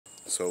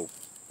So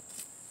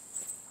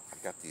I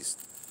got these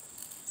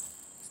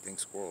stink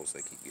squirrels.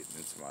 They keep getting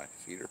into my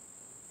feeder,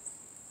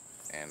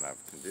 and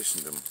I've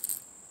conditioned them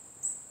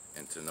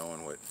into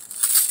knowing what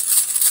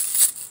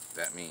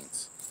that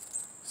means.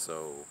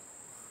 So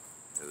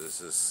this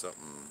is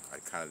something I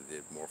kind of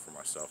did more for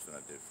myself than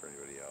I did for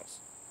anybody else.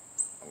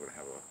 I'm going to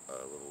have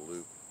a little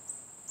loop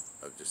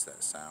of just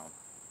that sound,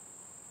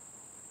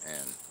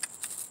 and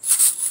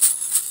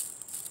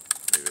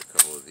maybe a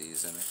couple of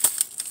these in it,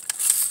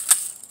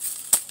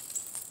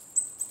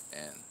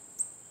 and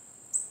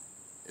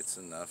it's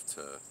enough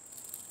to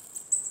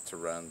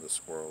run the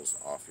squirrels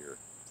off your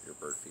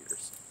bird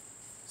feeders.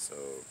 So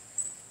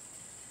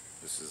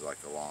this is like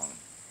a long,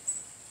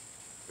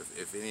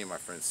 if any of my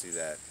friends see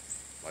that,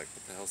 like,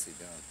 what the hell's he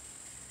doing?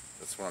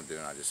 That's what I'm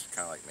doing. I just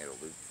kind of like made a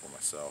loop for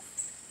myself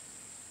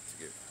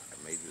I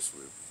made this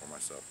loop for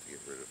myself to get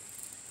rid of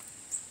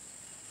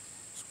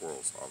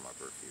squirrels on my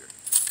bird feeder.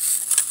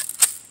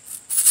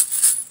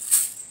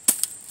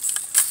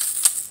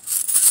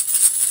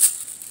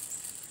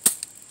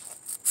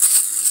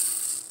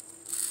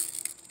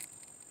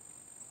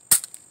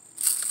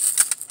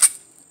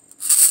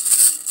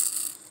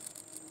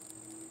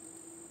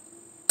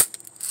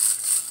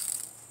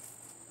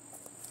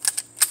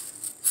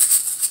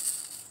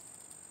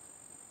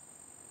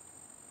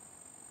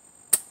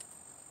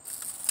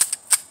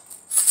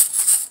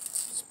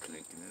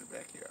 Plinking in the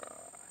backyard.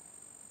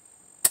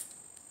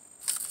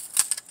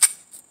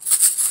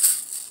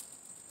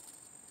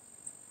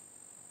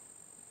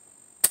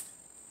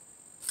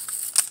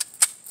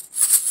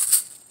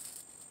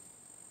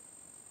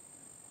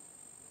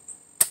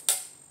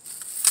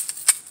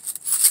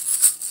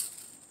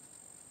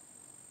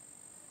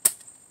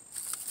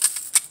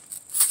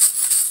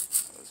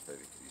 Oh, this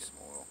baby could use some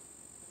oil.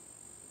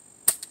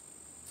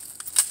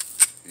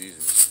 You're using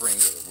the spring,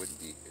 but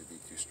it'd be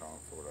too strong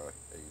for what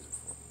I use it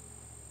for.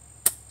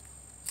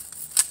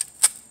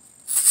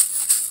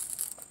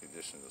 I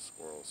condition the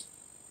squirrels.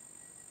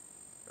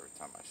 Every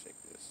time I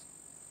shake this,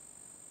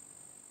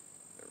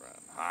 they're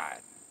running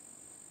hot,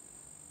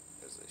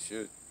 as they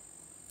should.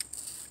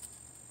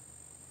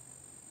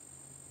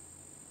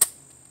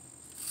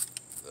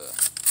 The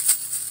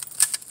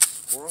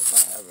squirrels I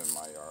have in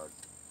my yard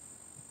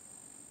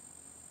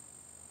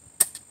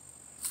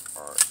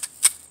are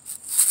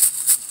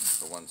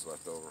the ones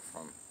left over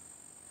from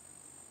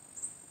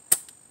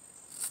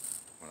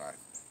when I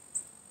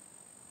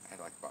had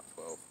like about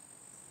 12,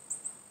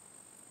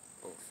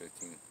 over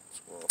 15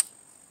 squirrels.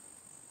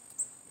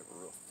 They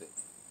were real thick,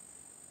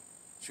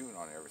 chewing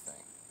on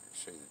everything. I can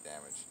show you the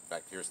damage. In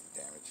fact, here's the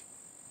damage.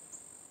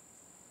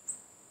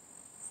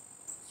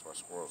 That's why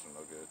squirrels are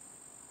no good.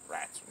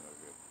 Rats are no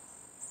good.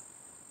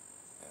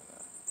 And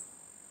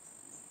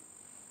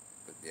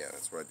but yeah,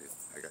 that's what I did.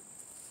 I got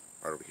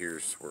right over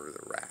here's where the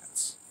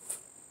rats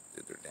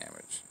did their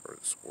damage, or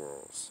the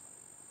squirrels,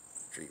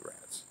 tree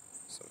rats,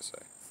 so to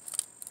say.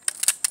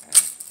 And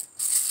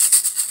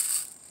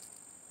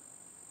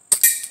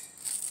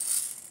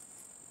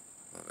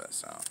love that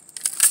sound.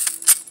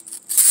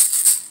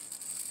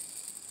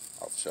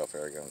 Off the shelf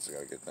air guns, I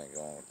got a good thing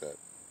going with that.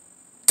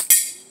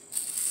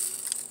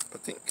 I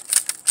think.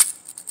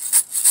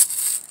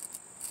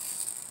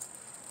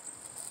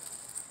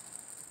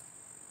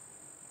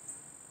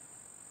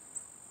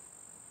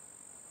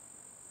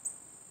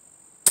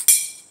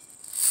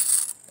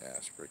 Yeah,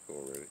 it's pretty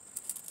cool, really.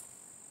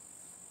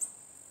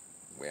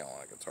 Wail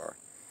on a guitar.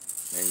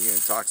 Man, you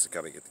and Toxic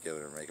gotta get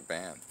together and make a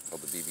band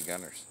called the BB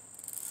Gunners.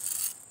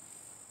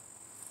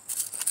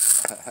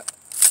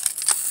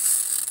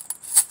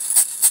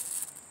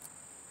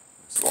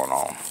 What's going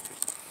on?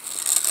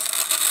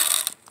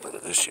 Look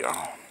at this,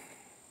 y'all.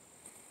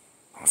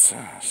 What's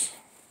this?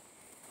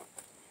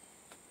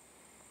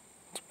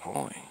 It's a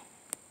pulley.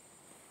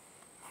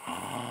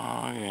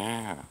 Oh,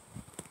 yeah.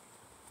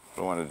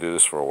 I wanted to do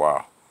this for a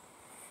while.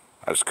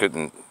 I just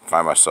couldn't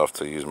find myself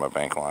to use my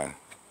bank line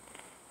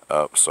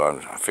up,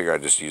 so I figured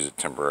I'd just use it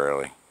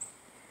temporarily.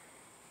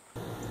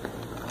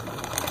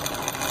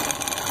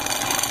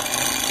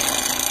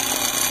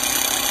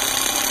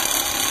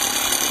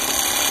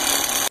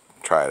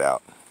 Try it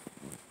out.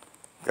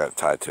 Got it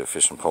tied to a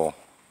fishing pole,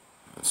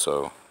 and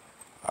so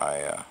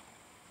I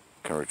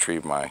can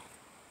retrieve my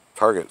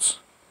targets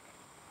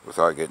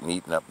without getting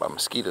eaten up by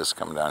mosquitoes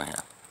coming down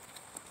here.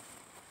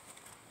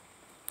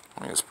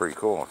 I mean, it's pretty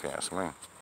cool if you ask me.